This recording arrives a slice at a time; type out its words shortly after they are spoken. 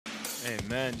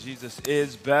Amen. Jesus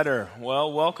is better.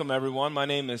 Well, welcome everyone. My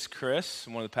name is Chris.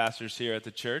 I'm one of the pastors here at the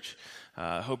church.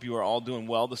 I hope you are all doing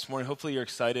well this morning. Hopefully you're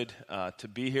excited to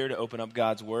be here to open up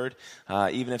God's Word.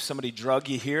 Even if somebody drug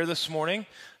you here this morning,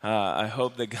 I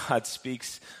hope that God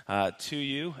speaks to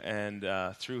you and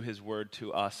through His Word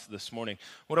to us this morning.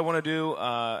 What I want to do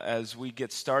as we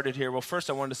get started here, well, first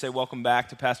I wanted to say welcome back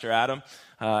to Pastor Adam.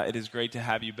 It is great to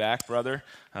have you back, brother.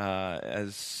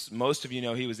 As most of you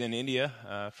know, he was in India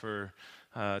for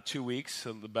 2 weeks,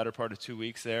 so the better part of 2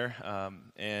 weeks there,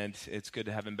 and it's good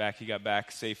to have him back. He got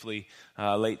back safely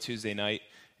late Tuesday night,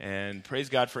 and praise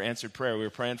God for answered prayer. We were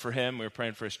praying for him. We were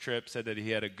praying for his trip, said that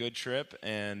he had a good trip,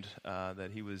 and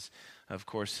that he was, of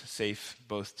course, safe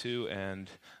both to and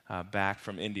back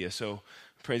from India. So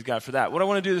praise God for that. What I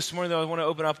want to do this morning, though, I want to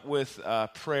open up with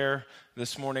prayer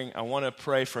this morning. I want to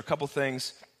pray for a couple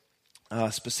things.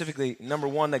 Specifically, number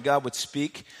one, that God would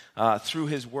speak through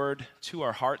His Word to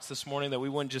our hearts this morning, that we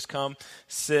wouldn't just come,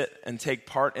 sit, and take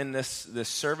part in this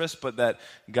service, but that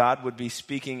God would be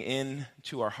speaking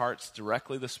into our hearts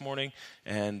directly this morning,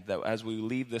 and that as we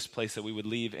leave this place, that we would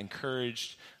leave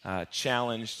encouraged,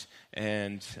 challenged,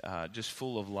 and just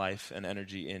full of life and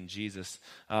energy in Jesus.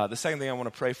 The second thing I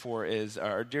want to pray for is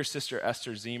our dear sister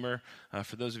Esther Zemer.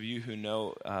 For those of you who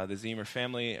know the Zemer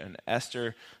family, and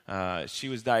Esther, she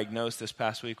was diagnosed this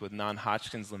past week with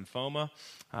non-Hodgkin's lymphoma.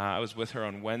 I was with her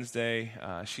on Wednesday.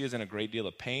 She is in a great deal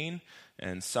of pain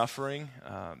and suffering,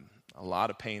 a lot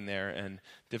of pain there, and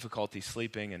difficulty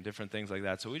sleeping and different things like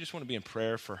that. So we just want to be in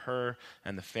prayer for her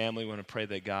and the family. We want to pray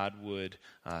that God would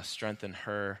strengthen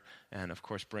her and, of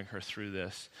course, bring her through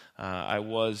this. I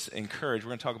was encouraged. We're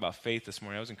going to talk about faith this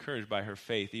morning. I was encouraged by her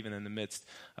faith, even in the midst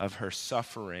of her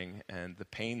suffering and the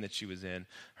pain that she was in.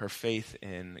 Her faith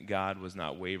in God was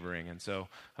not wavering, and so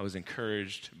I was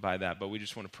encouraged by that. But we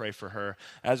just want to pray for her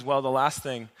as well. The last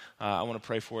thing I want to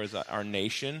pray for is our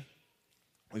nation.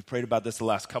 We've prayed about this the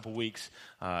last couple weeks.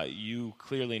 You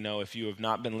clearly know, if you have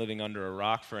not been living under a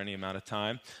rock for any amount of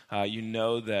time, you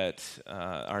know that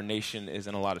our nation is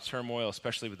in a lot of turmoil,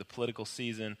 especially with the political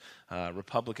season,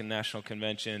 Republican National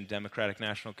Convention, Democratic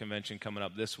National Convention coming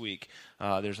up this week.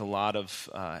 There's a lot of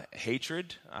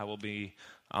hatred. I will be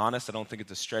honest, I don't think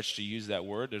it's a stretch to use that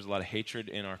word. There's a lot of hatred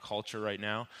in our culture right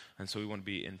now, and so we want to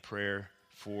be in prayer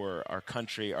for our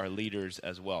country, our leaders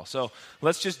as well. So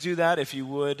let's just do that, if you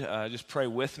would. Just pray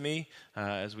with me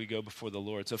as we go before the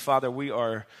Lord. So Father, we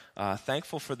are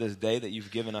thankful for this day that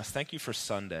you've given us. Thank you for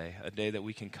Sunday, a day that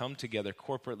we can come together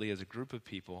corporately as a group of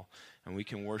people and we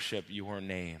can worship your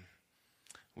name.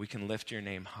 We can lift your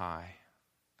name high.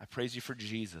 I praise you for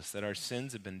Jesus, that our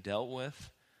sins have been dealt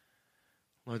with.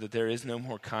 Lord, that there is no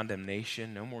more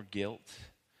condemnation, no more guilt.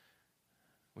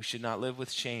 We should not live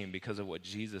with shame because of what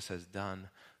Jesus has done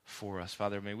for us.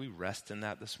 Father, may we rest in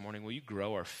that this morning. Will you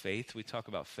grow our faith? We talk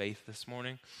about faith this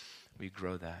morning. Will you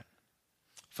grow that?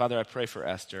 Father, I pray for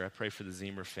Esther. I pray for the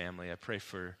Zemer family. I pray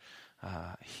for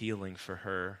healing for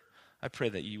her. I pray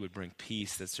that you would bring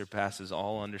peace that surpasses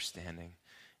all understanding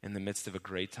in the midst of a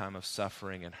great time of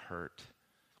suffering and hurt.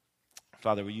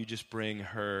 Father, will you just bring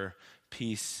her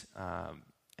peace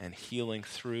and healing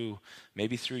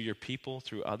maybe through your people,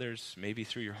 through others, maybe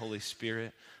through your Holy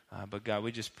Spirit. But God,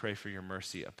 we just pray for your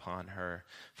mercy upon her.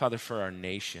 Father, for our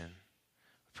nation,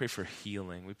 we pray for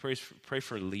healing. We pray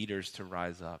for leaders to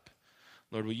rise up.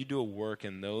 Lord, will you do a work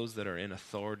in those that are in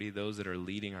authority, those that are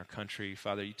leading our country?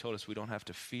 Father, you told us we don't have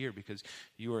to fear because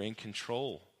you are in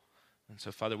control. And so,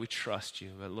 Father, we trust you.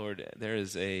 But, Lord, there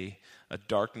is a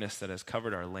darkness that has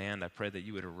covered our land. I pray that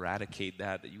you would eradicate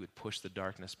that you would push the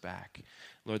darkness back.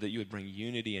 Lord, that you would bring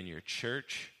unity in your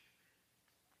church.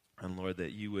 And, Lord,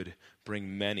 that you would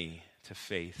bring many to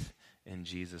faith in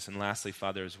Jesus. And lastly,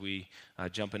 Father, as we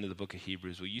jump into the book of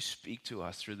Hebrews, will you speak to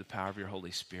us through the power of your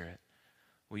Holy Spirit?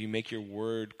 Will you make your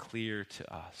word clear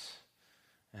to us?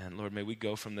 And, Lord, may we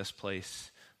go from this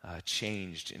place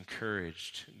changed,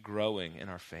 encouraged, growing in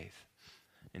our faith.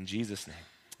 In Jesus'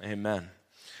 name, amen.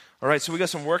 All right, so we got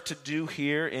some work to do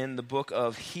here in the book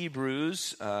of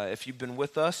Hebrews. If you've been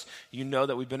with us, you know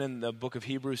that we've been in the book of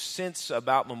Hebrews since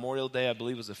about Memorial Day. I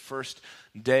believe was the first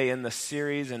day in the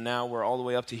series, and now we're all the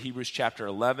way up to Hebrews chapter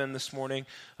 11 this morning.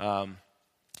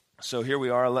 So here we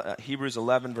are, Hebrews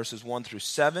 11, verses 1 through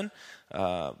 7.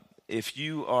 If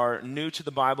you are new to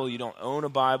the Bible, you don't own a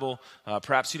Bible,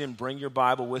 perhaps you didn't bring your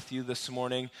Bible with you this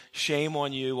morning, shame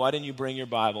on you. Why didn't you bring your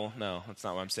Bible? No, that's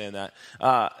not why I'm saying that.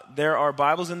 There are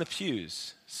Bibles in the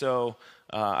pews. So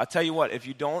I tell you what, if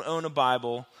you don't own a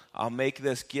Bible, I'll make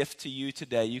this gift to you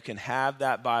today. You can have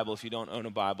that Bible if you don't own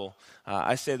a Bible.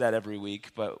 I say that every week,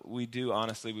 but we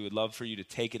would love for you to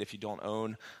take it if you don't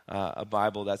own a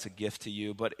Bible. That's a gift to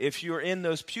you. But if you're in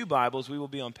those pew Bibles, we will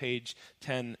be on page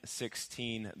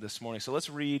 1016 this morning. So let's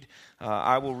read.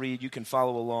 I will read. You can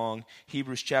follow along.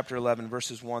 Hebrews chapter 11,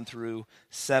 verses 1 through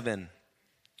 7.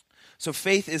 So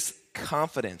faith is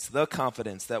the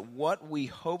confidence that what we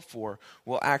hope for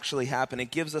will actually happen. It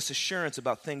gives us assurance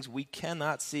about things we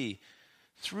cannot see.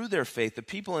 Through their faith, the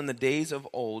people in the days of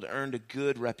old earned a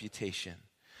good reputation.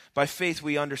 By faith,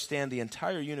 we understand the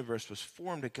entire universe was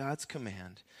formed at God's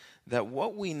command, that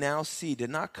what we now see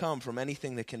did not come from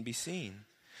anything that can be seen.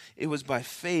 It was by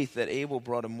faith that Abel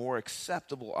brought a more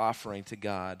acceptable offering to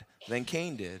God than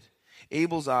Cain did.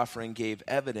 Abel's offering gave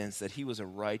evidence that he was a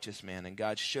righteous man, and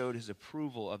God showed his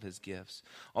approval of his gifts.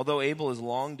 Although Abel is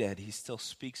long dead, he still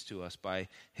speaks to us by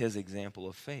his example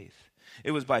of faith.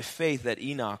 It was by faith that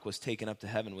Enoch was taken up to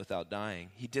heaven without dying.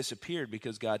 He disappeared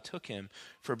because God took him,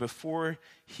 for before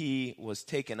he was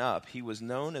taken up, he was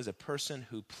known as a person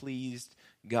who pleased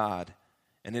God.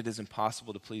 And it is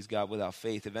impossible to please God without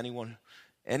faith. If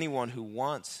anyone who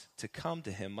wants to come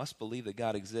to him must believe that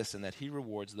God exists and that he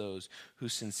rewards those who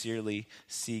sincerely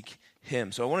seek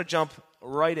him. So I want to jump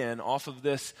right in off of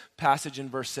this passage in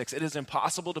verse 6. It is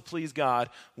impossible to please God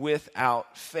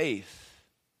without faith.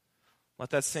 Let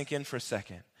that sink in for a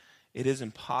second. It is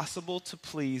impossible to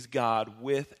please God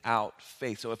without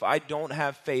faith. So if I don't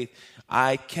have faith,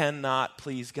 I cannot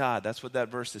please God. That's what that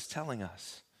verse is telling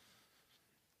us.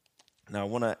 Now, I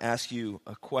want to ask you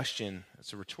a question.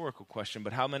 It's a rhetorical question,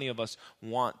 but how many of us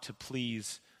want to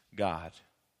please God?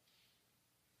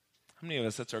 How many of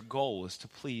us, that's our goal, is to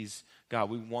please God?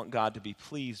 We want God to be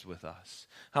pleased with us.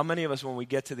 How many of us, when we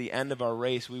get to the end of our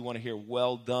race, we want to hear,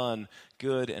 well done,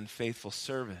 good and faithful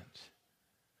servant?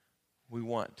 We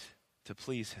want to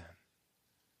please him.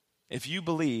 If you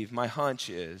believe, my hunch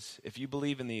is, if you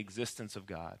believe in the existence of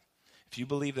God, if you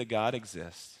believe that God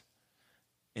exists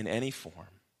in any form,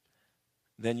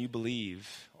 then you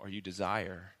believe or you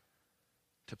desire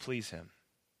to please him.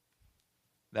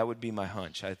 That would be my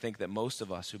hunch. I think that most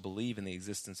of us who believe in the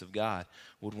existence of God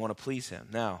would want to please him.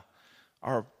 Now,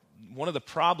 one of the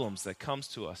problems that comes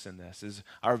to us in this is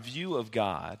our view of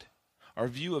God, our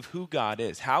view of who God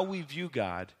is. How we view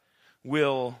God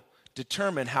will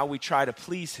determine how we try to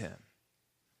please him.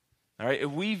 All right? If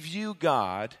we view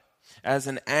God as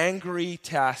an angry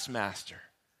taskmaster,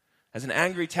 as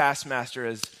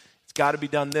it's got to be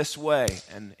done this way.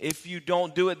 And if you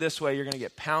don't do it this way, you're going to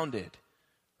get pounded,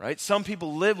 right? Some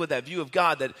people live with that view of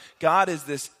God, that God is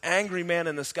this angry man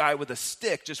in the sky with a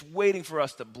stick just waiting for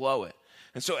us to blow it.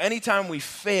 And so anytime we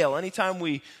fail, anytime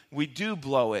we do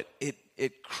blow it,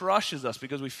 it crushes us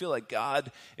because we feel like God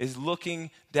is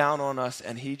looking down on us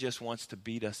and he just wants to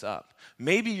beat us up.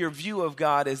 Maybe your view of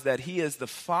God is that he is the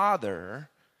father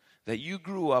that you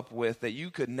grew up with that you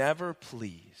could never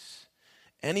please.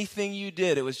 Anything you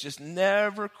did, it was just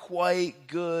never quite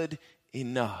good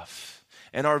enough.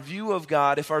 And our view of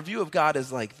God, if our view of God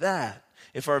is like that,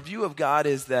 if our view of God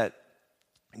is that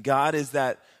God is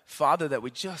that father that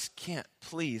we just can't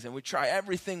please, and we try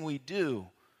everything we do,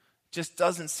 just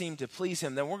doesn't seem to please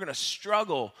him, then we're going to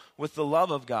struggle with the love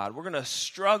of God. We're going to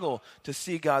struggle to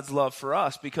see God's love for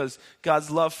us, because God's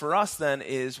love for us then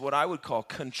is what I would call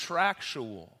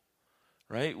contractual.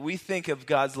 Right? We think of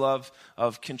God's love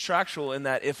of contractual in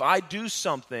that if I do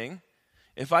something,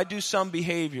 if I do some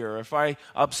behavior, if I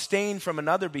abstain from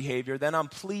another behavior, then I'm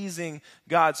pleasing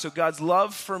God. So God's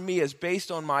love for me is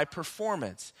based on my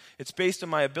performance. It's based on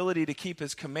my ability to keep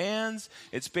his commands.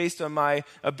 It's based on my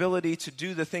ability to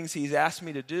do the things he's asked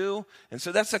me to do. And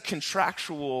so that's a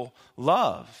contractual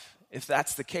love. If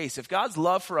that's the case, if God's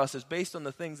love for us is based on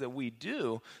the things that we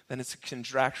do, then it's a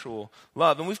contractual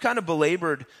love. And we've kind of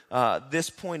belabored this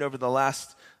point over the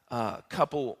last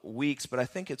couple weeks, but I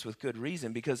think it's with good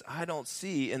reason, because I don't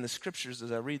see in the scriptures,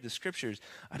 as I read the scriptures,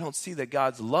 I don't see that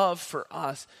God's love for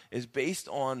us is based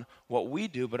on what we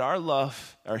do, but our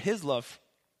love, or his love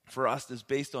for us, is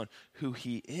based on who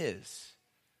he is.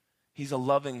 He's a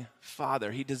loving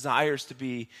father. He desires to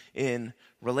be in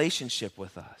relationship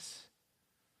with us.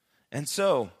 And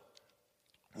so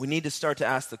we need to start to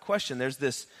ask the question. There's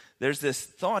this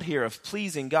thought here of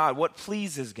pleasing God. What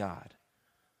pleases God?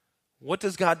 What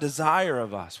does God desire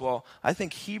of us? Well, I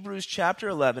think Hebrews chapter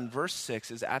 11, verse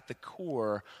 6 is at the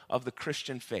core of the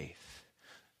Christian faith.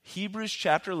 Hebrews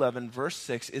chapter 11, verse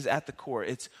 6 is at the core.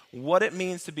 It's what it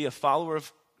means to be a follower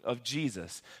of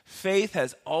Jesus. Faith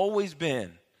has always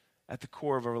been at the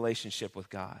core of a relationship with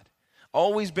God.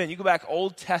 Always been. You go back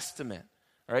Old Testament.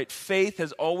 All right, faith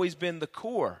has always been the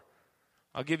core.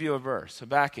 I'll give you a verse,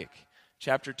 Habakkuk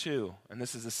chapter 2, and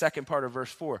this is the second part of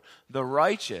verse 4. The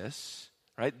righteous,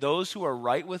 right, those who are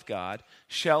right with God,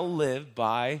 shall live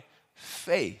by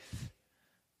faith.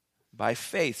 By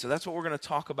faith. So that's what we're going to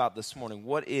talk about this morning.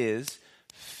 What is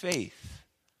faith?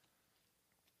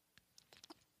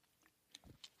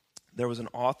 There was an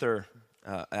author,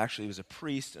 actually he was a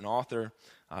priest, an author.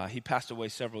 He passed away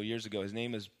several years ago. His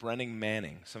name is Brennan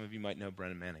Manning. Some of you might know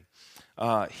Brennan Manning.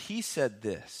 He said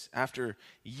this, after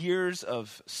years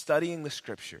of studying the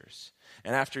scriptures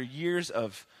and after years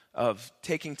of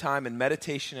taking time in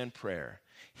meditation and prayer,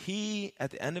 he,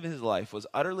 at the end of his life, was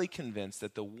utterly convinced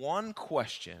that the one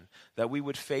question that we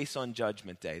would face on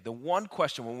Judgment Day, the one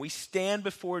question when we stand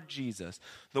before Jesus,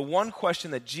 the one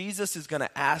question that Jesus is going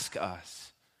to ask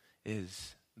us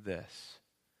is this: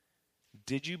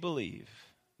 did you believe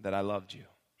that I loved you?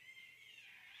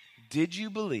 Did you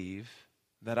believe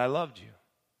that I loved you?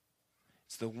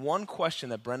 It's the one question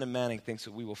that Brennan Manning thinks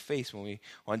that we will face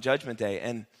on Judgment Day.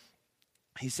 And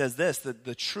he says this, that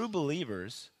the true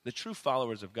believers, the true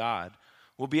followers of God,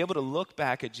 will be able to look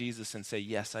back at Jesus and say,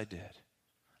 yes, I did.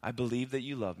 I believe that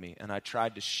you love me, and I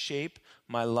tried to shape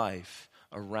my life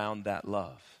around that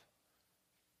love.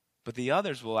 But the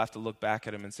others will have to look back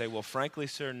at him and say, well, frankly,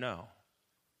 sir, no.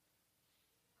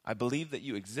 I believe that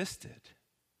you existed.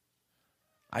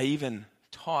 I even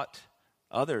taught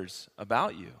others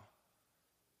about you.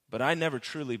 But I never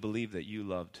truly believed that you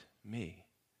loved me.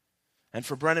 And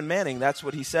for Brennan Manning, that's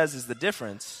what he says is the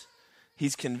difference.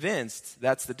 He's convinced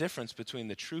that's the difference between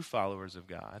the true followers of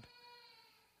God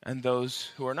and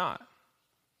those who are not.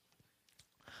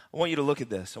 I want you to look at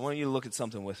this. I want you to look at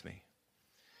something with me.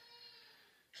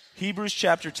 Hebrews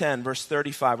chapter 10, verse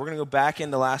 35. We're going to go back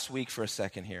into last week for a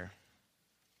second here.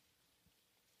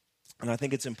 And I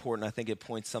think it's important. I think it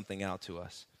points something out to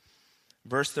us.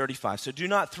 Verse 35, so do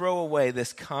not throw away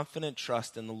this confident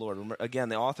trust in the Lord. Again,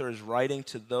 the author is writing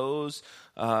to those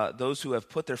who have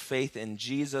put their faith in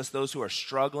Jesus, those who are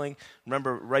struggling.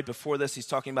 Remember, right before this, he's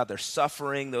talking about their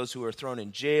suffering, those who are thrown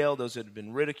in jail, those who have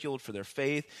been ridiculed for their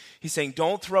faith. He's saying,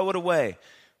 don't throw it away.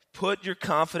 Put your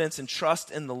confidence and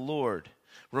trust in the Lord.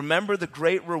 Remember the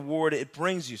great reward it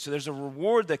brings you. So there's a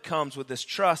reward that comes with this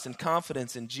trust and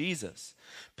confidence in Jesus.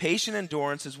 Patient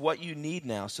endurance is what you need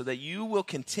now so that you will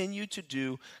continue to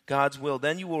do God's will.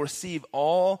 Then you will receive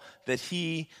all that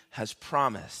he has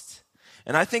promised.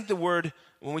 And I think the word,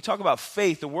 when we talk about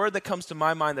faith, the word that comes to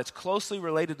my mind that's closely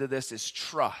related to this is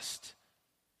trust.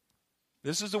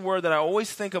 This is the word that I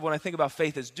always think of when I think about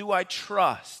faith is, do I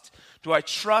trust? Do I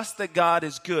trust that God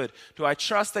is good? Do I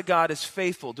trust that God is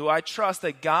faithful? Do I trust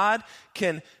that God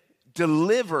can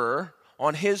deliver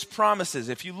on his promises?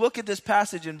 If you look at this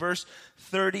passage in verse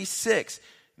 36,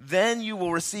 then you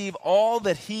will receive all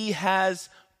that he has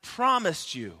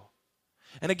promised you.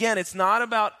 And again, it's not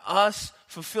about us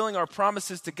fulfilling our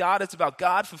promises to God. It's about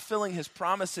God fulfilling his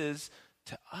promises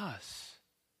to us.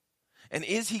 And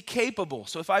is he capable?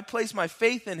 So if I place my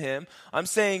faith in him, I'm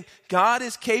saying God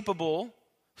is capable,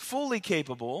 fully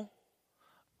capable,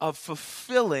 of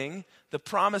fulfilling the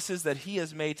promises that he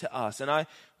has made to us. And I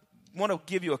want to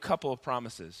give you a couple of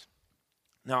promises.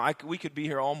 Now, we could be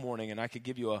here all morning, and I could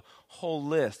give you a whole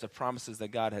list of promises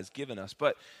that God has given us.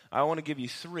 But I want to give you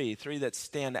three that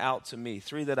stand out to me,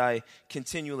 three that I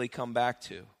continually come back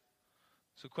to.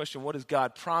 So question, what has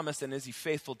God promised, and is he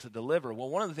faithful to deliver? Well,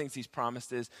 one of the things he's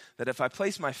promised is that if I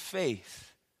place my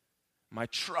faith, my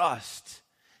trust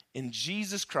in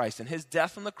Jesus Christ and his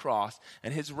death on the cross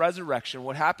and his resurrection,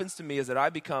 what happens to me is that I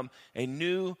become a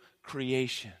new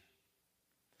creation.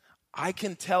 I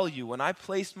can tell you when I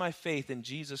placed my faith in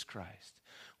Jesus Christ,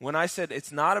 when I said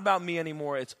it's not about me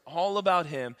anymore, it's all about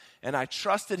him, and I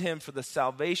trusted him for the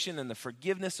salvation and the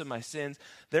forgiveness of my sins,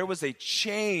 there was a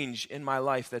change in my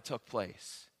life that took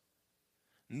place.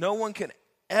 No one can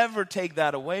ever take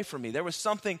that away from me. There was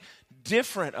something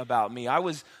different about me. I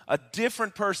was a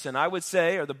different person. I would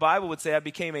say, or the Bible would say, I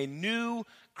became a new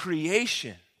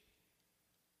creation.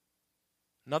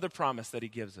 Another promise that he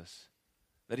gives us,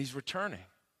 that he's returning.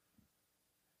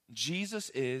 Jesus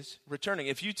is returning.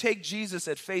 If you take Jesus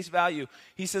at face value,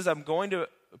 he says, I'm going to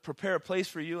prepare a place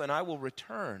for you and I will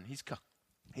return.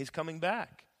 He's coming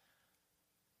back.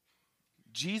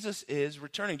 Jesus is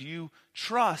returning. Do you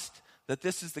trust that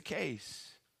this is the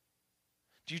case?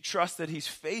 Do you trust that he's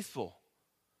faithful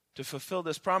to fulfill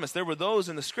this promise? There were those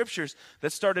in the scriptures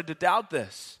that started to doubt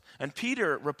this. And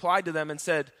Peter replied to them and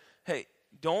said, hey,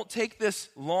 don't take this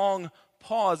long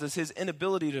pause as his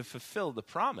inability to fulfill the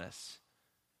promise.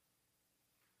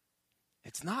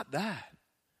 It's not that.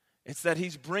 It's that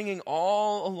he's bringing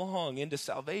all along into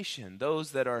salvation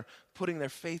those that are putting their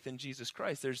faith in Jesus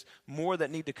Christ. There's more that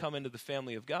need to come into the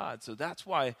family of God. So that's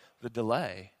why the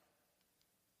delay.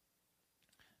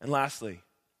 And lastly,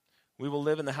 we will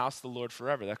live in the house of the Lord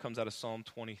forever. That comes out of Psalm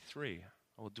 23.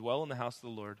 I will dwell in the house of the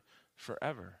Lord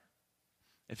forever.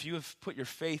 If you have put your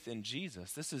faith in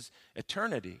Jesus, this is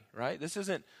eternity, right? This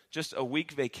isn't just a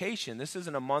week vacation. This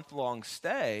isn't a month-long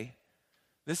stay.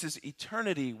 This is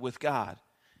eternity with God.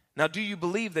 Now, do you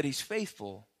believe that he's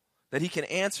faithful, that he can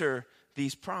answer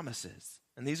these promises?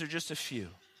 And these are just a few.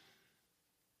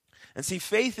 And see,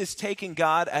 faith is taking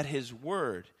God at his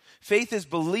word. Faith is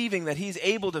believing that he's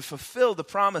able to fulfill the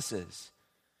promises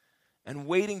and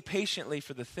waiting patiently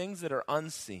for the things that are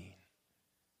unseen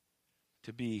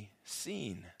to be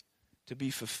seen, to be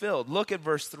fulfilled. Look at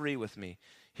verse 3 with me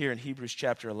here in Hebrews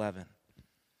chapter 11.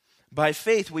 By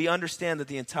faith, we understand that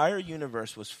the entire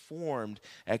universe was formed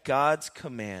at God's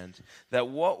command, that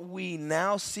what we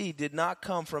now see did not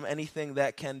come from anything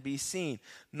that can be seen.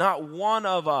 Not one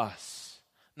of us,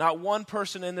 not one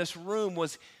person in this room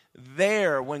was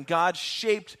there when God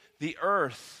shaped the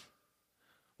earth,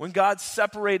 when God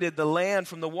separated the land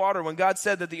from the water, when God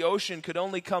said that the ocean could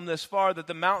only come this far, that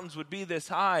the mountains would be this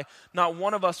high. Not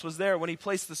one of us was there when he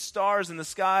placed the stars in the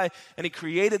sky and he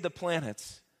created the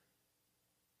planets.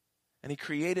 And he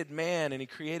created man, and he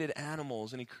created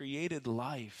animals, and he created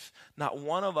life. Not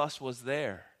one of us was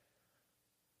there.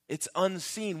 It's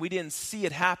unseen. We didn't see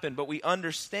it happen, but we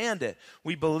understand it.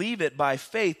 We believe it by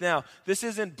faith. Now, this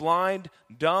isn't blind,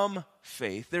 dumb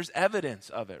faith. There's evidence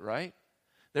of it, right?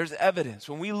 There's evidence.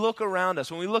 When we look around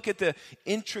us, when we look at the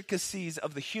intricacies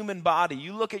of the human body,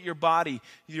 you look at your body,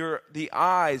 the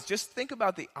eyes. Just think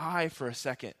about the eye for a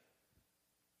second.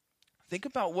 Think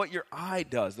about what your eye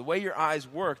does, the way your eyes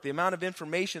work, the amount of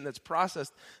information that's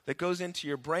processed that goes into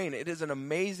your brain. It is an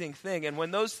amazing thing. And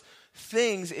when those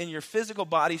things in your physical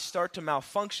body start to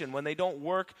malfunction, when they don't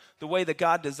work the way that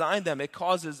God designed them, it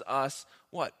causes us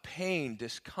what? Pain,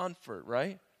 discomfort,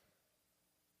 right?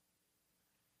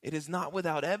 It is not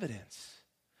without evidence,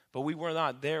 but we were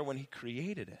not there when he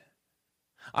created it.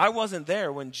 I wasn't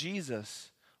there when Jesus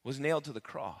was nailed to the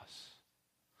cross.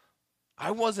 I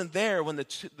wasn't there when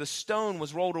the stone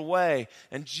was rolled away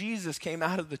and Jesus came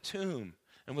out of the tomb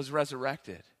and was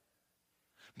resurrected.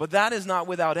 But that is not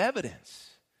without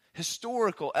evidence,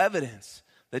 historical evidence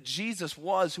that Jesus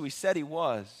was who he said he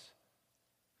was,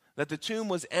 that the tomb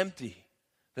was empty,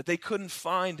 that they couldn't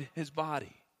find his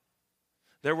body.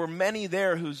 There were many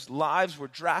there whose lives were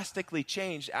drastically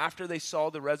changed after they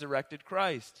saw the resurrected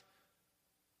Christ.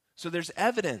 So there's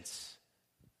evidence.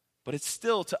 But it's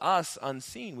still to us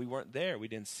unseen. We weren't there. We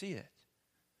didn't see it.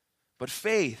 But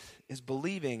faith is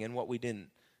believing in what we didn't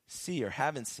see or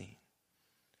haven't seen.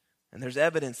 And there's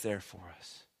evidence there for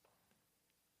us.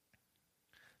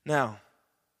 Now,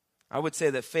 I would say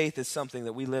that faith is something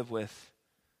that we live with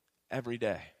every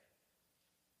day.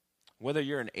 Whether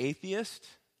you're an atheist,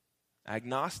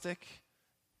 agnostic,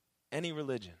 any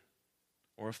religion,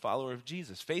 or a follower of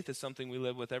Jesus. Faith is something we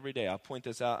live with every day. I'll point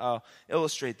this out. I'll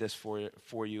illustrate this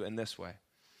for you in this way.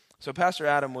 So Pastor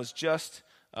Adam was just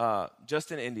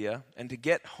in India, and to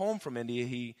get home from India,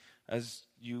 he, as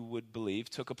you would believe,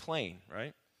 took a plane,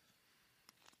 right?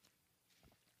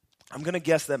 I'm going to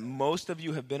guess that most of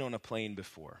you have been on a plane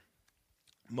before.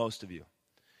 Most of you.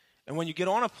 And when you get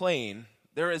on a plane,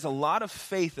 there is a lot of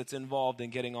faith that's involved in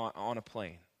getting on a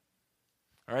plane.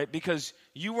 All right? Because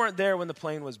you weren't there when the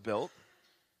plane was built.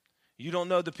 You don't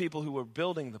know the people who were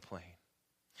building the plane.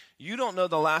 You don't know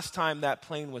the last time that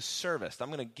plane was serviced. I'm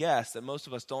going to guess that most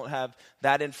of us don't have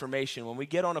that information. When we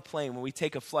get on a plane, when we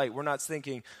take a flight, we're not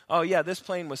thinking, oh yeah, this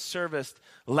plane was serviced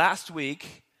last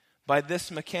week by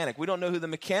this mechanic. We don't know who the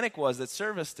mechanic was that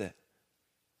serviced it.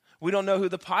 We don't know who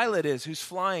the pilot is who's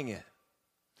flying it.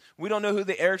 We don't know who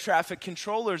the air traffic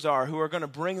controllers are who are going to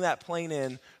bring that plane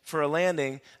in for a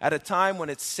landing at a time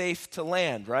when it's safe to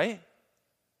land, right?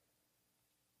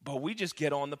 But we just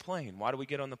get on the plane. Why do we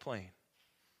get on the plane?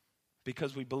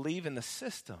 Because we believe in the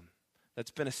system that's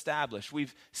been established.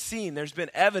 We've seen, there's been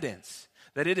evidence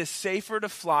that it is safer to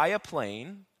fly a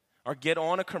plane or get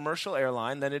on a commercial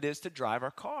airline than it is to drive our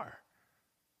car.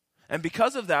 And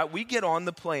because of that, we get on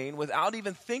the plane without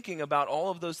even thinking about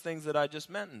all of those things that I just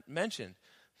mentioned.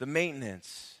 The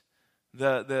maintenance,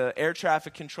 the air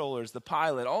traffic controllers, the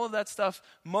pilot, all of that stuff.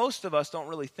 Most of us don't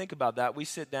really think about that. We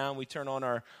sit down, we turn on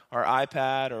our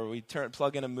iPad, or we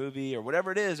plug in a movie, or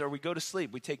whatever it is, or we go to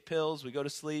sleep. We take pills, we go to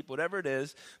sleep, whatever it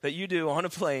is that you do on a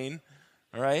plane,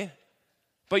 all right?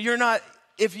 But you're not,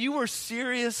 if you were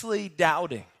seriously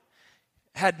doubting,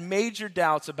 had major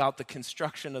doubts about the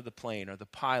construction of the plane or the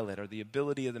pilot or the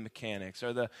ability of the mechanics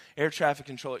or the air traffic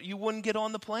controller, you wouldn't get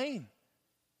on the plane.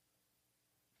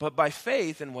 But by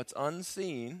faith in what's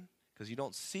unseen, because you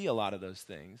don't see a lot of those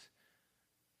things,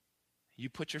 you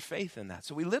put your faith in that.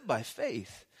 So we live by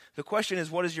faith. The question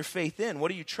is, what is your faith in? What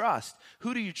do you trust?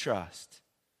 Who do you trust?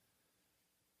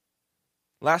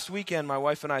 Last weekend, my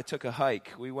wife and I took a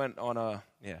hike. We went on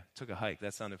took a hike.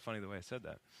 That sounded funny the way I said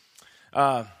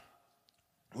that.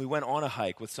 We went on a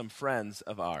hike with some friends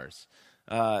of ours.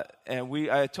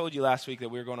 I told you last week that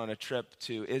we were going on a trip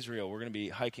to Israel. We're going to be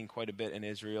hiking quite a bit in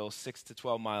Israel, 6 to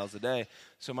 12 miles a day.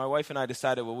 So my wife and I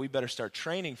decided, well, we better start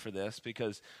training for this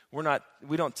because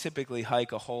we don't typically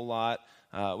hike a whole lot.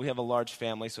 We have a large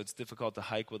family, so it's difficult to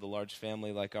hike with a large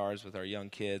family like ours with our young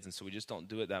kids, and so we just don't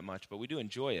do it that much, but we do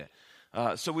enjoy it.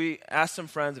 So we asked some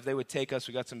friends if they would take us.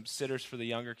 We got some sitters for the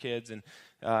younger kids and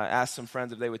asked some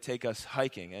friends if they would take us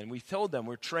hiking. And we told them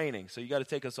we're training, so you got to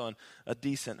take us on a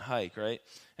decent hike, right?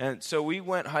 And so we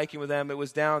went hiking with them. It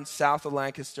was down south of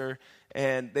Lancaster,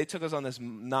 and they took us on this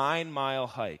 9-mile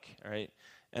hike, right?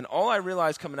 And all I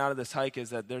realized coming out of this hike is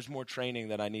that there's more training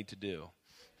that I need to do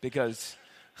because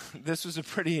this was a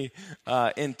pretty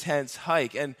intense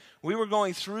hike. And we were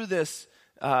going through this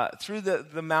through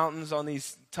the mountains on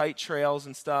these tight trails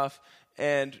and stuff,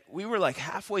 and we were like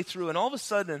halfway through, and all of a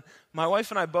sudden, my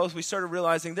wife and I both, we started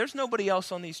realizing there's nobody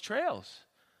else on these trails.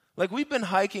 Like, we've been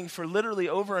hiking for literally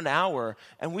over an hour,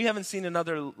 and we haven't seen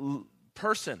another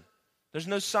person. There's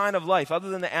no sign of life other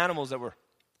than the animals that were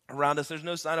around us. There's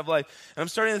no sign of life. And I'm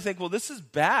starting to think, well, this is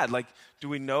bad. Like, do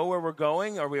we know where we're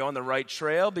going? Are we on the right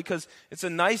trail? Because it's a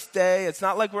nice day. It's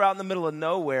not like we're out in the middle of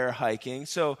nowhere hiking.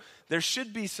 So there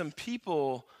should be some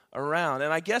people around.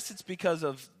 And I guess it's because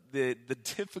of the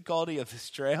difficulty of this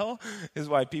trail is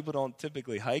why people don't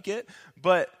typically hike it.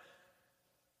 But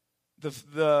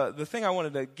the thing I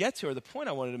wanted to get to, or the point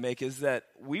I wanted to make, is that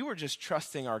we were just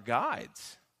trusting our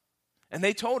guides. And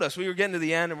they told us, we were getting to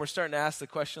the end and we're starting to ask the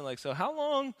question like, so how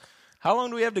long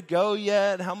do we have to go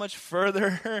yet? How much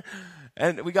further?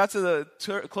 And we got to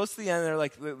close to the end, and they're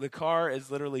like, the car is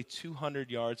literally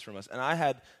 200 yards from us. And I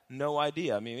had no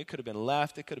idea. I mean, it could have been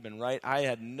left, it could have been right. I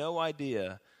had no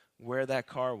idea where that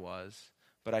car was,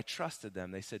 but I trusted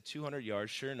them. They said 200 yards.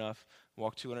 Sure enough,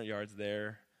 walked 200 yards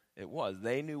there. It was.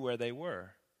 They knew where they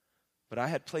were. But I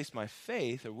had placed my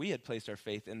faith, or we had placed our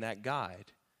faith in that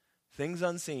guide. Things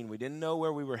unseen. We didn't know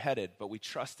where we were headed, but we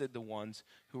trusted the ones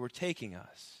who were taking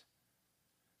us.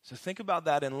 So think about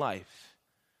that in life.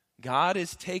 God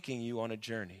is taking you on a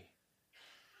journey.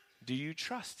 Do you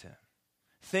trust him?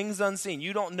 Things unseen.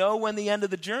 You don't know when the end of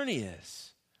the journey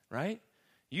is, right?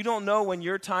 You don't know when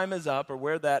your time is up or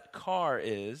where that car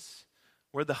is,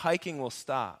 where the hiking will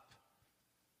stop.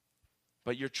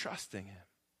 But you're trusting him.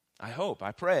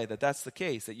 I pray that that's the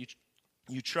case, that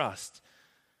you trust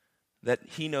that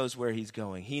he knows where he's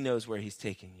going. He knows where he's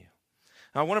taking you.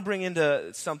 Now, I want to bring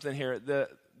into something here.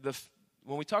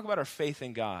 When we talk about our faith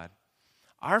in God,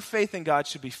 our faith in God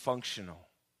should be functional.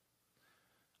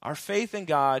 Our faith in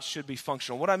God should be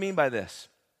functional. What I mean by this,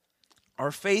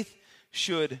 our faith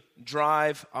should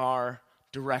drive our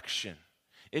direction.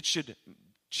 It should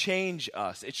change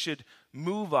us. It should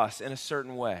move us in a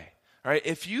certain way. All right?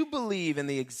 If you believe in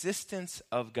the existence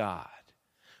of God,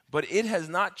 but it has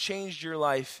not changed your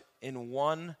life in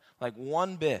one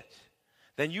bit,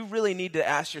 then you really need to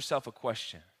ask yourself a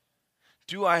question.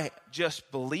 Do I just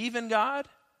believe in God,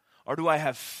 or do I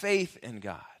have faith in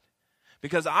God?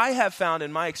 Because I have found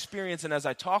in my experience, and as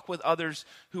I talk with others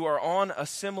who are on a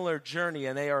similar journey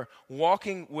and they are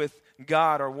walking with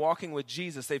God or walking with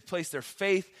Jesus, they've placed their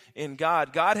faith in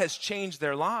God. God has changed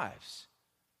their lives.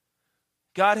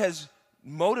 God has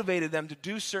motivated them to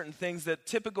do certain things that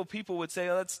typical people would say,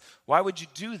 why would you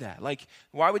do that? Like,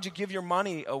 why would you give your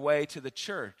money away to the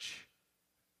church?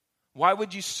 Why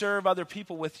would you serve other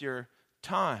people with your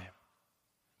time?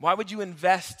 Why would you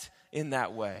invest in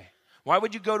that way? Why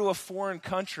would you go to a foreign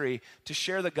country to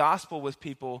share the gospel with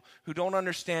people who don't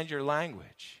understand your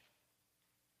language?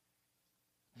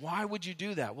 Why would you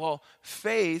do that? Well,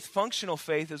 faith, functional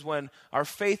faith, is when our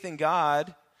faith in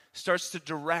God starts to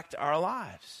direct our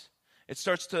lives. It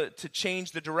starts to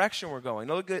change the direction we're going.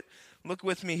 Look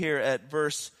with me here at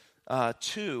verse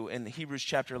 2 in Hebrews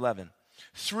chapter 11.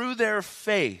 Through their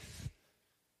faith,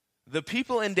 the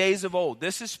people in days of old.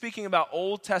 This is speaking about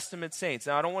Old Testament saints.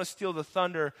 Now, I don't want to steal the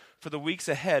thunder for the weeks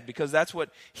ahead because that's what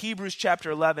Hebrews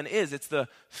chapter 11 is. It's the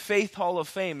Faith Hall of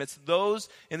Fame. It's those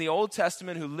in the Old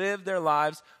Testament who lived their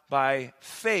lives by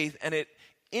faith, and it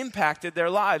impacted their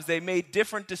lives. They made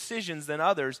different decisions than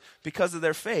others because of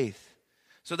their faith.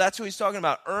 So that's who he's talking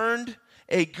about. Earned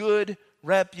a good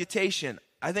reputation.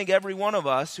 I think every one of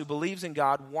us who believes in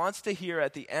God wants to hear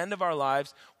at the end of our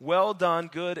lives, well done,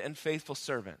 good and faithful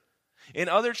servant. In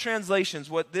other translations,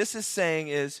 what this is saying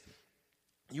is,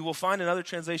 you will find in other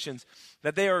translations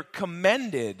that they are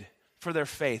commended for their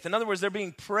faith. In other words, they're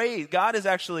being praised. God is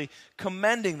actually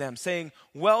commending them, saying,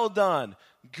 well done,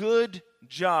 good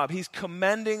job. He's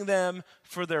commending them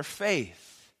for their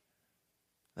faith.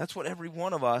 That's what every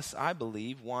one of us, I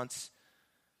believe, wants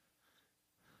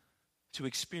to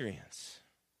experience.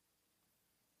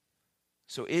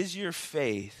 So is your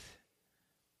faith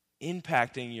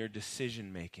impacting your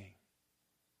decision making?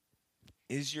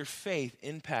 Is your faith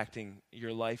impacting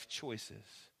your life choices,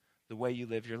 the way you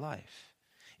live your life?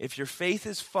 If your faith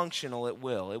is functional, it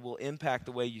will. It will impact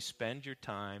the way you spend your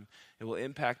time. It will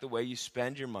impact the way you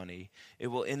spend your money. It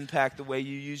will impact the way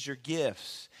you use your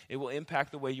gifts. It will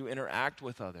impact the way you interact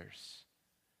with others.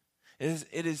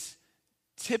 It is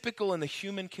typical in the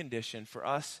human condition for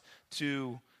us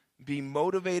to be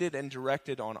motivated and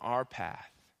directed on our path,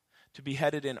 to be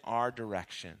headed in our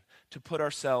direction, to put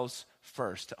ourselves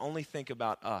first, to only think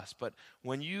about us. But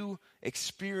when you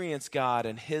experience God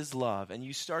and His love, and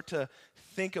you start to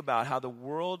think about how the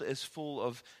world is full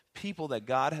of people that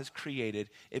God has created,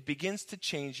 it begins to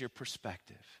change your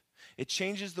perspective. It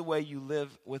changes the way you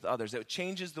live with others. It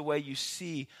changes the way you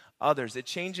see others. It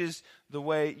changes the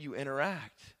way you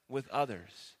interact with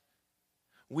others.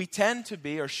 We tend to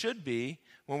be, or should be,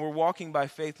 when we're walking by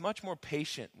faith, much more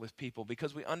patient with people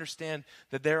because we understand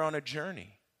that they're on a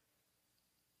journey.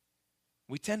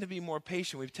 We tend to be more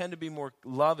patient. We tend to be more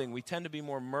loving. We tend to be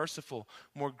more merciful,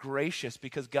 more gracious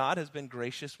because God has been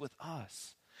gracious with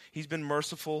us. He's been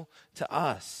merciful to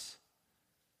us.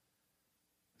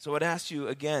 So I'd ask you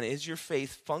again, is your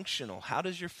faith functional? How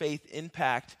does your faith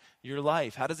impact your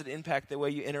life? How does it impact the way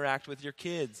you interact with your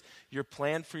kids, your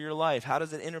plan for your life? How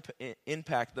does it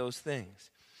impact those things?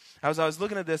 As I was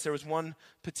looking at this, there was one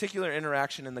particular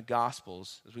interaction in the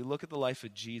Gospels. As we look at the life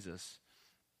of Jesus,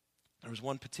 there was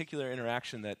one particular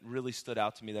interaction that really stood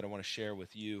out to me that I want to share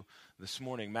with you this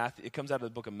morning. It comes out of the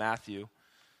book of Matthew.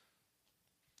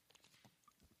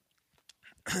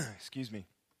 Excuse me.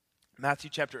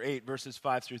 Matthew chapter 8, verses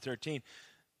 5 through 13.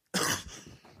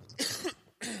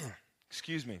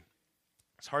 Excuse me.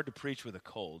 It's hard to preach with a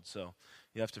cold, so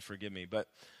you have to forgive me.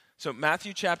 So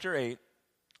Matthew chapter 8,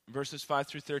 verses 5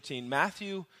 through 13.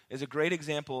 Matthew is a great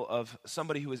example of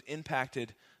somebody who was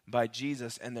impacted by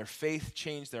Jesus and their faith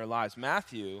changed their lives.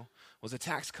 Matthew was a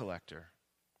tax collector.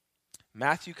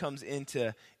 Matthew comes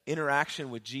into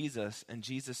interaction with Jesus, and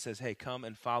Jesus says, hey, come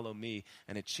and follow me,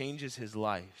 and it changes his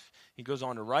life. He goes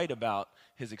on to write about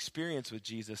his experience with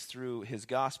Jesus through his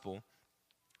gospel,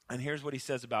 and here's what he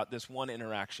says about this one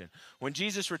interaction. When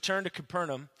Jesus returned to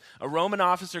Capernaum, a Roman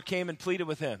officer came and pleaded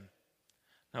with him.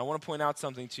 Now, I want to point out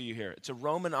something to you here. It's a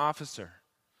Roman officer.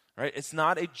 Right? It's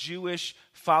not a Jewish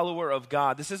follower of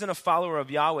God. This isn't a follower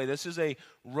of Yahweh. This is a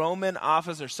Roman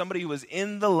officer, somebody who was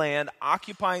in the land,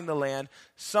 occupying the land,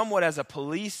 somewhat as a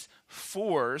police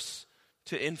force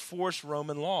to enforce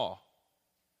Roman law.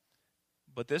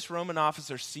 But this Roman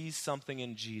officer sees something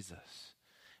in Jesus.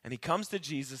 And he comes to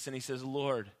Jesus and he says,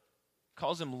 Lord,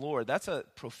 calls him Lord. That's a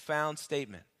profound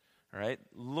statement. All right?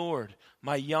 Lord,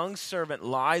 my young servant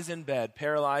lies in bed,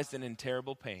 paralyzed and in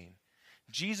terrible pain.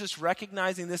 Jesus,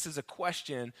 recognizing this as a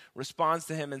question, responds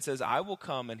to him and says, I will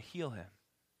come and heal him.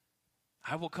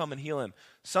 I will come and heal him.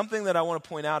 Something that I want to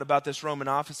point out about this Roman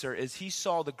officer is he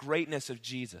saw the greatness of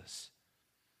Jesus.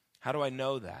 How do I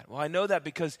know that? Well, I know that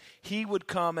because he would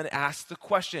come and ask the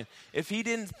question. If he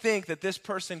didn't think that this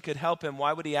person could help him,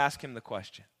 why would he ask him the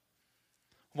question?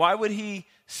 Why would he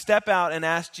step out and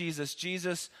ask Jesus,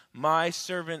 Jesus, my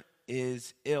servant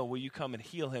is ill. Will you come and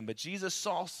heal him? But Jesus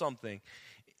saw something.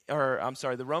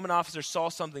 The Roman officer saw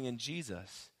something in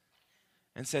Jesus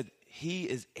and said, he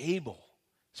is able.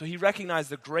 So he recognized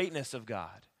the greatness of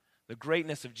God, the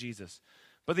greatness of Jesus.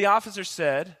 But the officer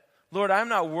said, Lord, I'm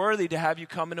not worthy to have you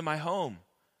come into my home.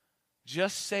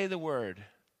 Just say the word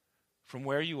from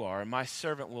where you are, and my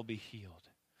servant will be healed.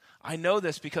 I know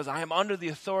this because I am under the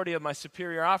authority of my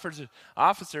superior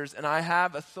officers, and I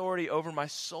have authority over my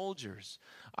soldiers.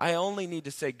 I only need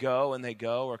to say go, and they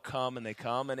go, or come, and they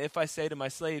come. And if I say to my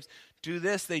slaves, do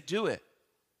this, they do it.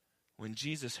 When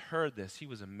Jesus heard this, he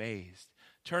was amazed.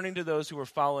 Turning to those who were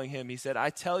following him, he said,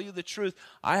 I tell you the truth,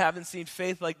 I haven't seen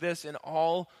faith like this in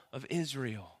all of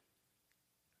Israel.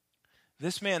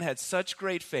 This man had such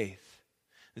great faith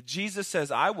that Jesus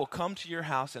says, I will come to your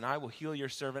house and I will heal your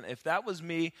servant. If that was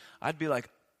me, I'd be like,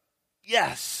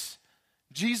 yes,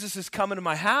 Jesus is coming to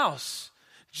my house.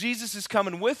 Jesus is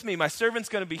coming with me. My servant's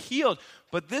going to be healed.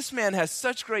 But this man has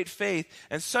such great faith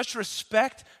and such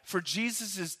respect for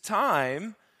Jesus'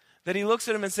 time that he looks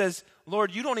at him and says,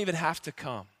 Lord, you don't even have to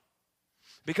come,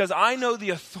 because I know the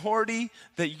authority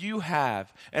that you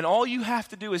have. And all you have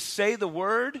to do is say the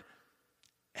word,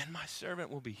 and my servant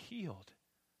will be healed.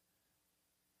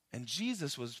 And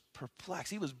Jesus was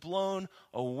perplexed. He was blown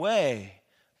away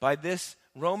by this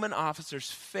Roman officer's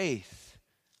faith,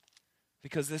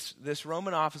 because this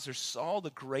Roman officer saw the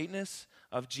greatness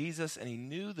of Jesus, and he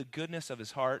knew the goodness of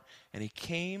his heart, and he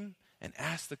came and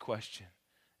asked the question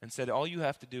and said, all you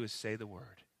have to do is say the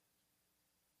word.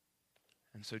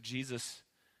 And so Jesus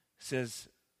says,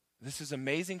 this is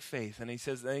amazing faith. And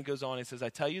then he goes on, he says, I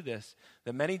tell you this,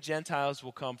 that many Gentiles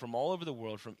will come from all over the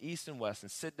world, from east and west,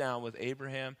 and sit down with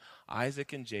Abraham,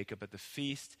 Isaac, and Jacob at the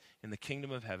feast in the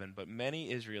kingdom of heaven. But many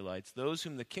Israelites, those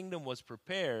whom the kingdom was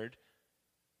prepared,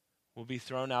 will be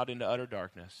thrown out into utter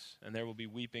darkness, and there will be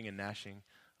weeping and gnashing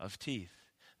of teeth.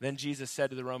 Then Jesus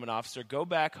said to the Roman officer, go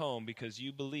back home, because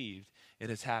you believed it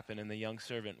has happened. And the young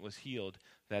servant was healed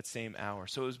that same hour.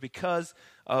 So it was because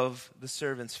of the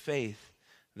servant's faith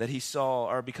that he saw,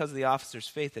 or because of the officer's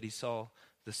faith that he saw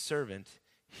the servant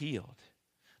healed.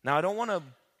 Now, I don't want to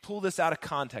pull this out of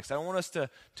context. I don't want us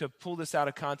to pull this out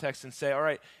of context and say, all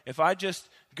right, if I just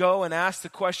go and ask the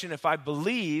question, if I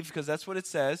believe, because that's what it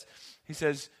says, he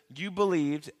says, you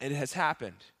believed, it has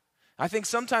happened. I think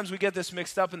sometimes we get this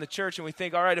mixed up in the church, and we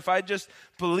think, all right, if I just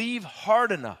believe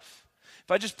hard enough,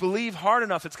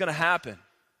 it's going to happen.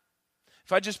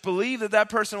 If I just believe that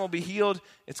person will be healed,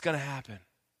 it's going to happen.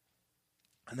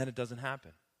 And then it doesn't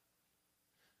happen.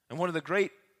 And one of the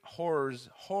great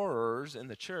horrors in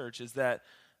the church is that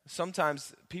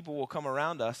sometimes people will come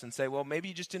around us and say, well, maybe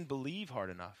you just didn't believe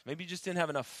hard enough. Maybe you just didn't have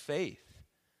enough faith.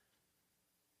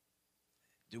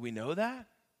 Do we know that?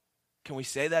 Can we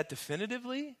say that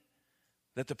definitively?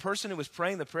 That the person who was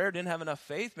praying the prayer didn't have enough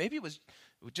faith? Maybe it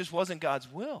just wasn't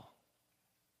God's will.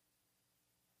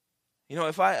 You know,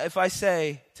 if I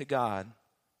say to God,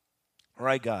 all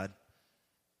right, God,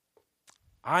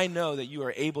 I know that you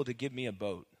are able to give me a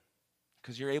boat,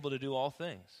 because you're able to do all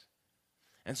things.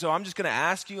 And so I'm just going to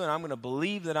ask you, and I'm going to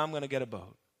believe that I'm going to get a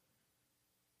boat.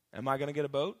 Am I going to get a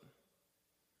boat?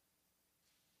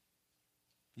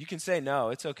 You can say no,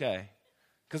 it's okay,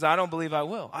 because I don't believe I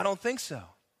will. I don't think so.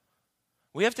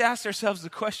 We have to ask ourselves the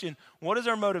question, what is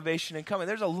our motivation in coming?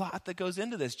 There's a lot that goes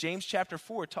into this. James chapter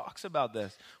 4 talks about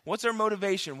this. What's our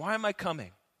motivation? Why am I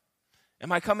coming?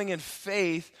 Am I coming in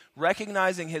faith,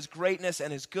 recognizing his greatness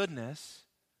and his goodness?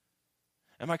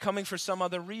 Am I coming for some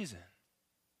other reason?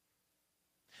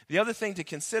 The other thing to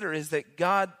consider is that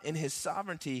God, in his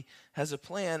sovereignty, has a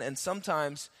plan, and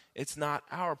sometimes it's not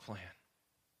our plan.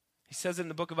 He says in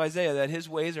the book of Isaiah that his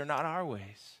ways are not our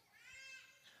ways.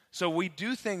 So we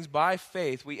do things by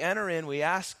faith. We enter in, we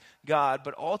ask God,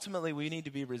 but ultimately we need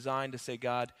to be resigned to say,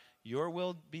 God, your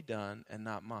will be done and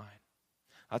not mine.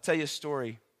 I'll tell you a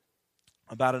story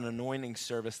about an anointing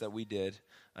service that we did.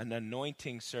 An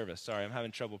anointing service. Sorry, I'm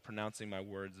having trouble pronouncing my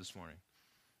words this morning.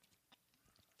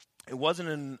 It wasn't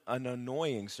an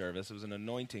annoying service. It was an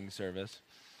anointing service.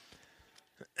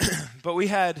 But we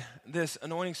had this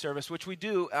anointing service, which we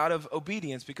do out of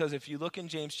obedience, because if you look in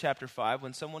James chapter 5,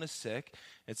 when someone is sick,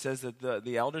 it says that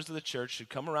the elders of the church should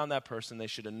come around that person, they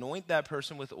should anoint that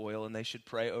person with oil, and they should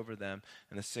pray over them,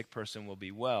 and the sick person will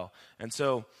be well. And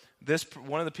so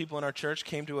one of the people in our church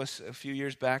came to us a few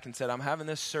years back and said, I'm having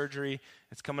this surgery,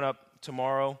 it's coming up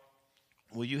tomorrow.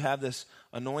 Will you have this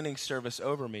anointing service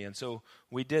over me? And so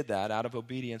we did that out of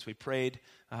obedience. We prayed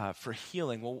for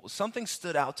healing. Well, something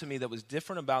stood out to me that was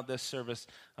different about this service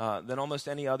than almost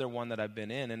any other one that I've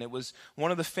been in. And it was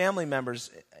one of the family members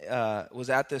was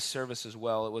at this service as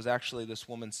well. It was actually this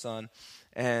woman's son.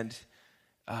 And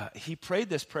he prayed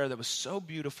this prayer that was so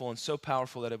beautiful and so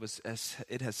powerful that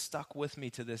it has stuck with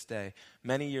me to this day,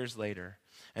 many years later.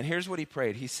 And here's what he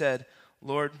prayed. He said,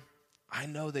 Lord, I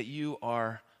know that you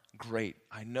are great.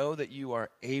 I know that you are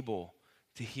able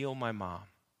to heal my mom.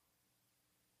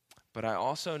 But I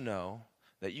also know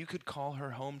that you could call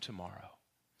her home tomorrow.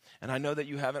 And I know that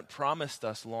you haven't promised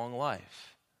us long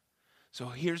life. So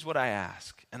here's what I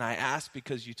ask. And I ask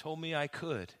because you told me I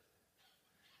could.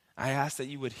 I ask that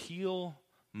you would heal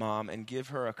Mom and give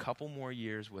her a couple more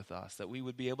years with us, that we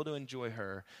would be able to enjoy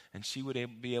her and she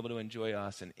would be able to enjoy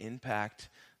us and impact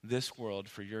this world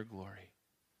for your glory.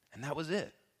 And that was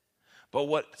it. But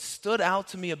what stood out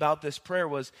to me about this prayer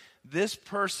was this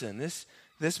person,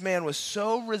 this man was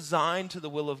so resigned to the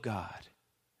will of God.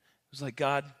 It was like,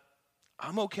 God,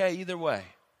 I'm okay either way.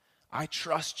 I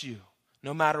trust you.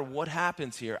 No matter what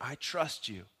happens here, I trust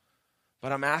you.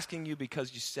 But I'm asking you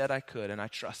because you said I could, and I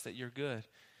trust that you're good.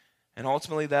 And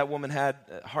ultimately, that woman had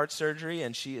heart surgery,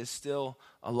 and she is still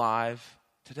alive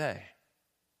today.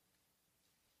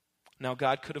 Now,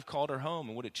 God could have called her home,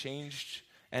 and would it change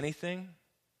anything?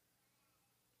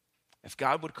 If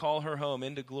God would call her home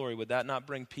into glory, would that not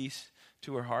bring peace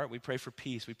to her heart? We pray for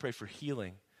peace. We pray for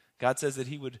healing. God says that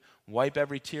he would wipe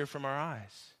every tear from our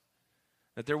eyes,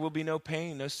 that there will be no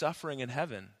pain, no suffering in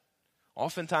heaven.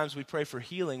 Oftentimes we pray for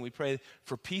healing. We pray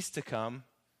for peace to come.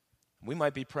 We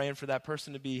might be praying for that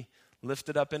person to be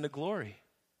lifted up into glory.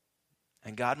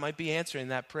 And God might be answering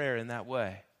that prayer in that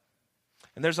way.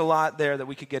 And there's a lot there that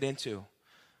we could get into.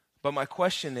 But my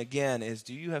question again is,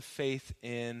 do you have faith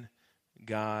in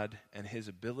God and his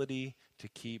ability to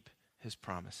keep his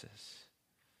promises?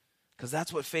 Because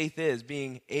that's what faith is,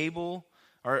 being able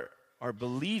or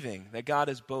believing that God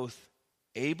is both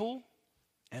able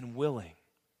and willing.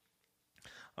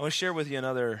 I want to share with you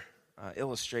another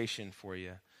illustration for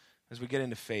you as we get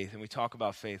into faith and we talk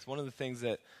about faith. One of the things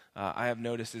that I have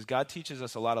noticed is God teaches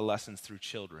us a lot of lessons through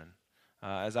children.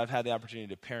 As I've had the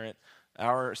opportunity to parent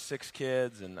our 6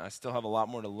 kids, and I still have a lot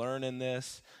more to learn in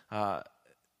this,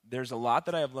 there's a lot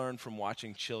that I have learned from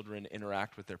watching children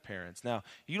interact with their parents. Now,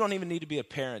 you don't even need to be a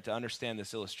parent to understand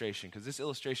this illustration, because this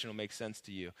illustration will make sense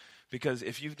to you. Because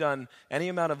if you've done any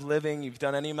amount of living, you've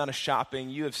done any amount of shopping,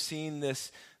 you have seen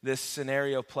this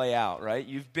scenario play out, right?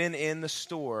 You've been in the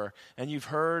store, and you've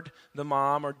heard the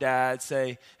mom or dad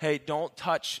say, hey, don't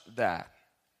touch that.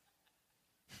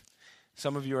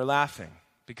 Some of you are laughing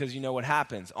because you know what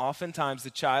happens. Oftentimes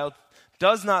the child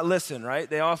does not listen, right?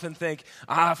 They often think,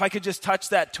 if I could just touch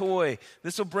that toy,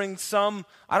 this will bring some,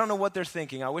 I don't know what they're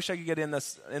thinking. I wish I could get in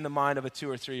the mind of a 2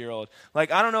 or 3 year old.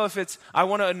 Like, I don't know if it's, I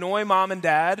want to annoy mom and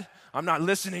dad, I'm not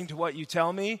listening to what you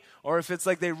tell me, or if it's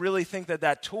like they really think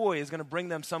that toy is going to bring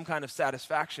them some kind of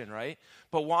satisfaction, right?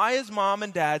 But why is mom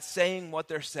and dad saying what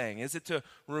they're saying? Is it to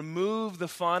remove the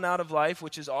fun out of life,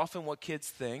 which is often what kids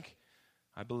think?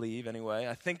 I believe, anyway.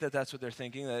 I think that's what they're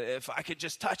thinking, that if I could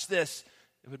just touch this,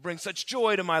 it would bring such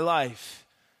joy to my life.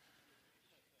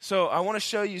 So I want to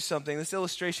show you something. This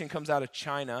illustration comes out of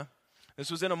China. This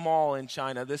was in a mall in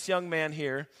China. This young man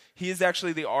here, he is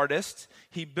actually the artist.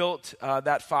 He built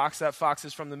that fox. That fox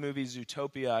is from the movie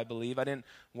Zootopia, I believe. I didn't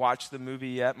watch the movie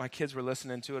yet. My kids were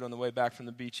listening to it on the way back from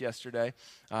the beach yesterday,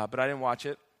 but I didn't watch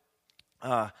it.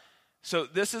 So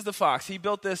this is the fox. He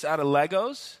built this out of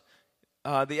Legos.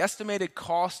 The estimated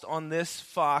cost on this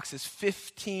fox is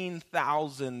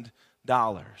 $15,000,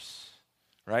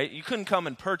 right? You couldn't come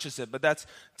and purchase it, but that's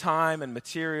time and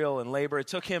material and labor. It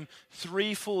took him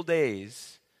 3 full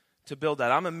days to build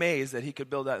that. I'm amazed that he could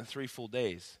build that in 3 full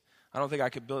days. I don't think I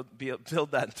could build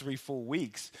that in 3 full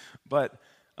weeks, but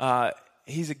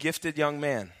he's a gifted young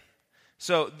man.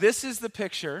 So this is the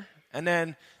picture. And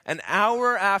then an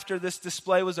hour after this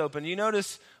display was opened, you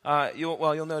notice,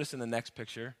 you'll notice in the next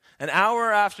picture, an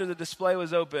hour after the display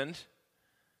was opened,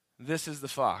 this is the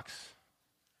fox.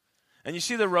 And you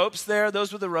see the ropes there?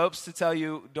 Those were the ropes to tell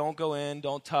you, don't go in,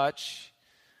 don't touch.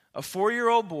 A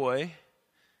 4-year-old boy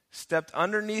stepped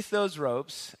underneath those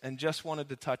ropes and just wanted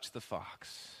to touch the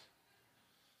fox.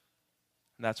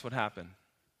 And that's what happened.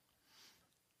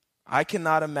 I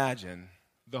cannot imagine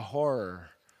the horror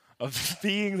of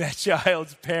being that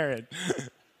child's parent.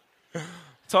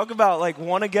 Talk about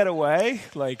want to get away.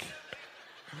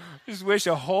 Just wish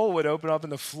a hole would open up in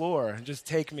the floor and just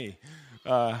take me.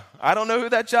 I don't know who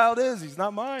that child is. He's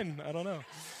not mine. I don't know.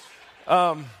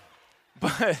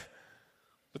 But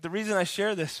the reason I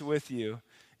share this with you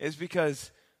is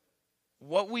because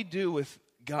what we do with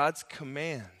God's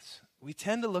commands, we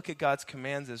tend to look at God's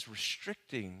commands as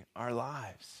restricting our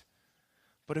lives.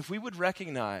 But if we would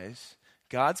recognize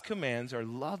God's commands are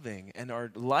loving and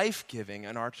are life-giving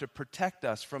and are to protect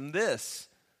us from this,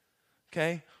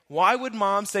 okay? Why would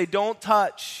mom say, don't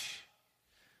touch?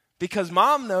 Because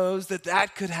mom knows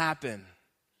that could happen.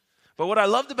 But what I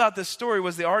loved about this story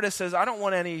was the artist says, I don't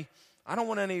want any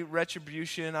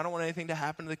retribution. I don't want anything to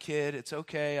happen to the kid. It's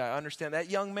okay. I understand. That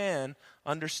young man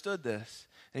understood this.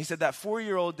 And he said that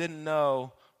 4-year-old didn't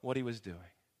know what he was doing.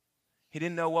 He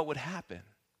didn't know what would happen.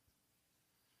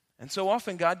 And so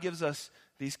often God gives us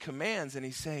these commands and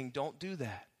he's saying, don't do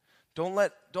that. Don't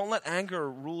let anger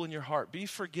rule in your heart. Be a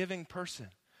forgiving person.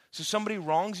 So somebody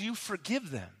wrongs you,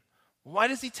 forgive them. Why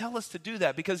does he tell us to do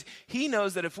that? Because he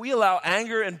knows that if we allow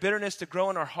anger and bitterness to grow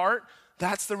in our heart,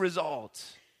 that's the result.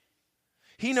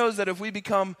 He knows that if we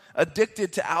become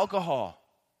addicted to alcohol,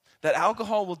 that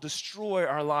alcohol will destroy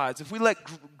our lives. If we let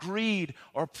greed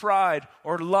or pride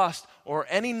or lust or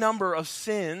any number of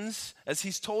sins, as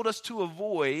he's told us to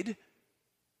avoid,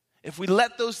 if we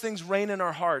let those things reign in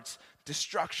our hearts,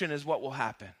 destruction is what will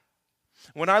happen.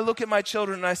 When I look at my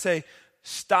children and I say,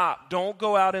 stop, don't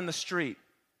go out in the street.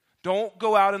 Don't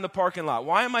go out in the parking lot.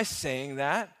 Why am I saying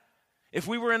that? If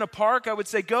we were in a park, I would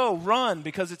say, go, run,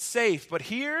 because it's safe. But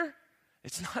here,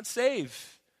 it's not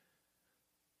safe.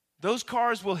 Those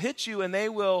cars will hit you and they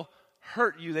will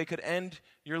hurt you. They could end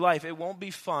your life. It won't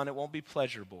be fun. It won't be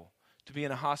pleasurable to be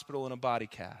in a hospital in a body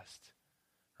cast,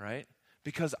 right?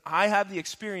 Because I have the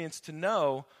experience to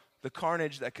know the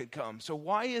carnage that could come. So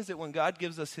why is it when God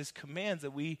gives us his commands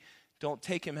that we don't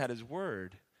take him at his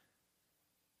word?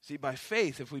 See, by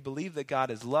faith, if we believe that God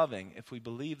is loving, if we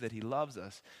believe that he loves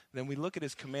us, then we look at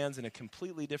his commands in a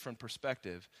completely different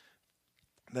perspective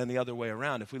than the other way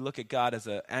around. If we look at God as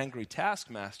an angry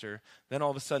taskmaster, then all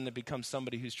of a sudden it becomes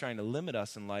somebody who's trying to limit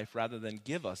us in life rather than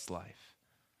give us life.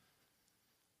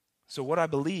 So what I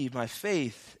believe, my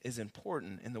faith, is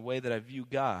important in the way that I view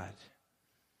God.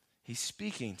 He's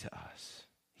speaking to us.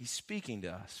 He's speaking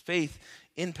to us. Faith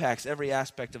impacts every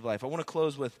aspect of life. I want to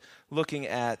close with looking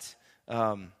at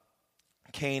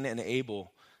Cain and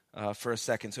Abel for a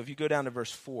second. So if you go down to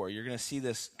verse 4, you're going to see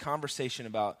this conversation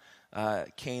about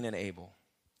Cain and Abel.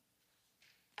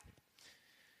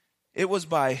 It was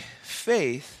by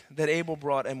faith that Abel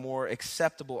brought a more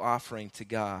acceptable offering to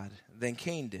God than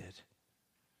Cain did.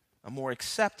 A more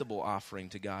acceptable offering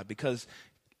to God, because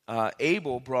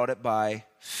Abel brought it by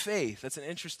faith. That's an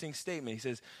interesting statement. He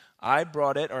says,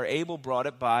 Abel brought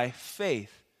it by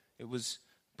faith. It was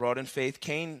brought in faith.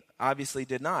 Cain obviously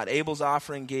did not. Abel's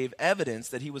offering gave evidence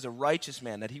that he was a righteous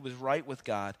man, that he was right with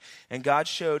God, and God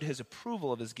showed his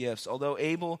approval of his gifts. Although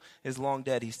Abel is long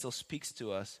dead, he still speaks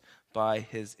to us by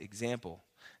his example.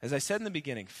 As I said in the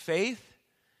beginning, faith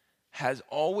has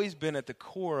always been at the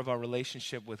core of our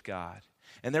relationship with God.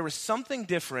 And there was something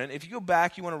different. If you go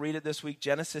back, you want to read it this week,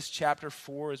 Genesis chapter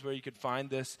 4 is where you could find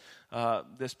this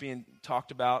being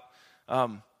talked about.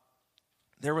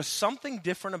 There was something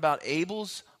different about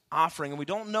Abel's offering, and we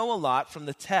don't know a lot from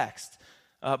the text.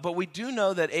 But we do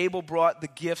know that Abel brought the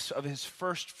gifts of his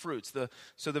first fruits.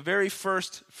 So the very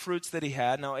first fruits that he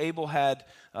had. Now Abel had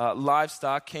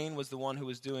livestock. Cain was the one who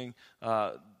was doing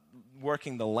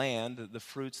working the land, the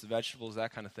fruits, the vegetables,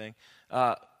 that kind of thing.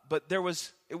 But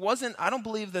I don't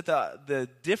believe that the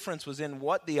difference was in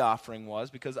what the offering was,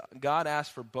 because God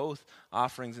asked for both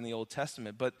offerings in the Old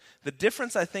Testament. But the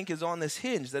difference, I think, is on this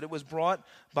hinge, that it was brought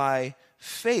by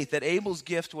faith, that Abel's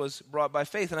gift was brought by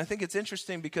faith. And I think it's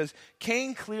interesting because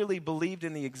Cain clearly believed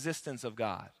in the existence of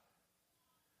God.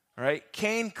 All right?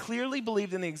 Cain clearly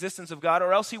believed in the existence of God,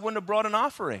 or else he wouldn't have brought an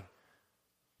offering.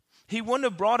 He wouldn't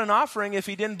have brought an offering if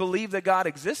he didn't believe that God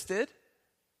existed.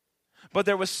 But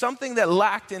there was something that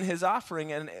lacked in his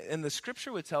offering, and the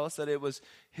scripture would tell us that it was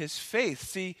his faith.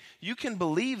 See, you can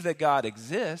believe that God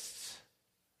exists,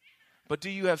 but do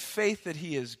you have faith that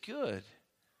he is good?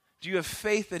 Do you have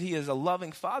faith that he is a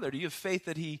loving father? Do you have faith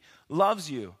that he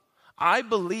loves you? I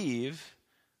believe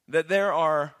that there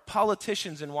are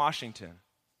politicians in Washington.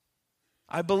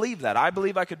 I believe that. I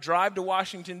believe I could drive to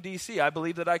Washington, D.C. I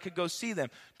believe that I could go see them.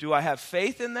 Do I have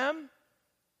faith in them?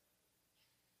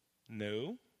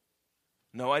 No.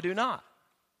 No, I do not.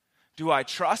 Do I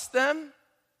trust them?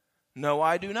 No,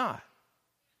 I do not.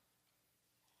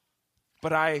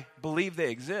 But I believe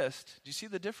they exist. Do you see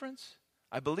the difference?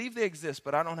 I believe they exist,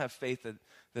 but I don't have faith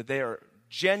that they are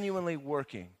genuinely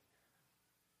working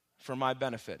for my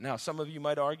benefit. Now, some of you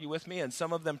might argue with me, and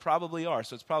some of them probably are,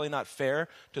 so it's probably not fair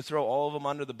to throw all of them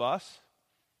under the bus.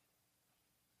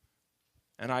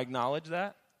 And I acknowledge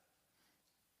that.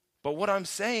 But what I'm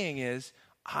saying is,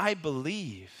 I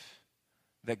believe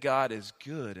that God is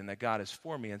good and that God is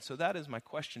for me. And so that is my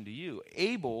question to you.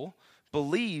 Abel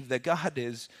believed that God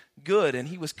is good, and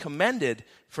he was commended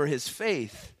for his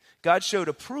faith. God showed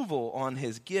approval on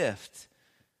his gift.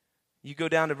 You go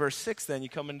down to verse 6 then, you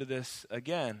come into this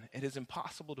again. It is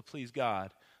impossible to please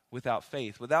God without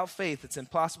faith. Without faith, it's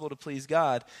impossible to please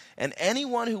God. And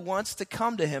anyone who wants to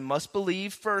come to him must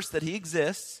believe first that he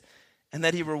exists and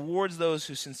that he rewards those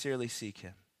who sincerely seek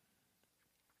him.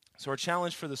 So our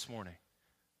challenge for this morning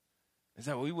is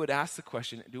that we would ask the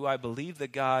question, do I believe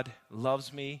that God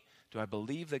loves me? Do I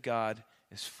believe that God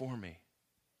is for me?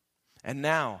 And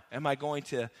now, am I going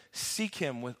to seek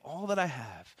him with all that I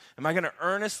have? Am I going to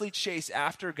earnestly chase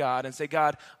after God and say,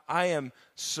 God, I am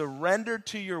surrendered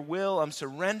to your will. I'm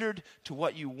surrendered to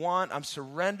what you want. I'm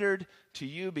surrendered to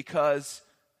you because,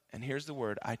 and here's the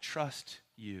word, I trust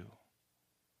you.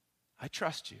 I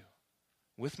trust you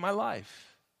with my life.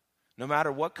 No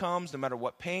matter what comes, no matter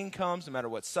what pain comes, no matter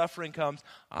what suffering comes,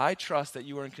 I trust that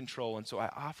you are in control. And so I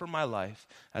offer my life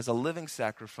as a living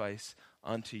sacrifice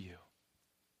unto you.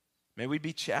 May we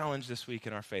be challenged this week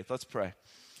in our faith. Let's pray.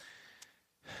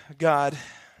 God,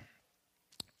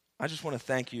 I just want to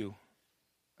thank you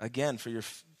again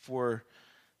for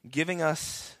giving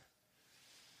us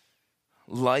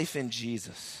life in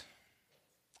Jesus,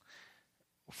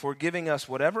 for giving us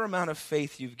whatever amount of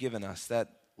faith you've given us, that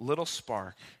little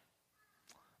spark.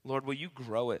 Lord, will you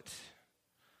grow it?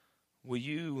 Will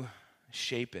you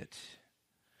shape it?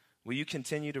 Will you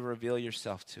continue to reveal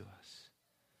yourself to us?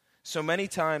 So many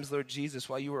times, Lord Jesus,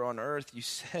 while you were on earth, you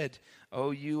said,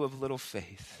 "Oh, you of little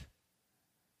faith."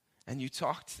 And you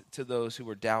talked to those who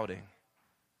were doubting.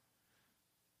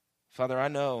 Father, I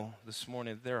know this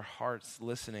morning there are hearts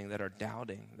listening that are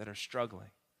doubting, that are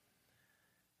struggling.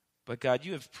 But God,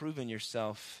 you have proven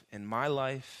yourself in my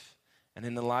life and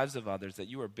in the lives of others that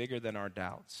you are bigger than our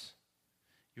doubts.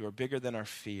 You are bigger than our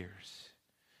fears.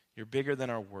 You're bigger than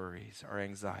our worries, our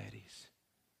anxieties.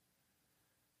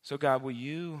 So God, will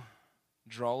you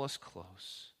draw us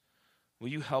close? Will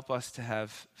you help us to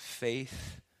have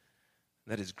faith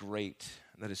that is great,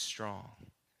 that is strong?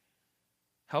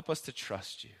 Help us to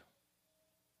trust you.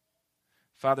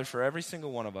 Father, for every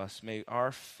single one of us, may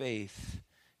our faith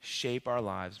shape our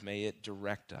lives. May it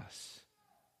direct us.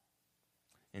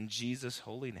 In Jesus'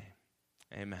 holy name,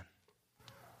 amen.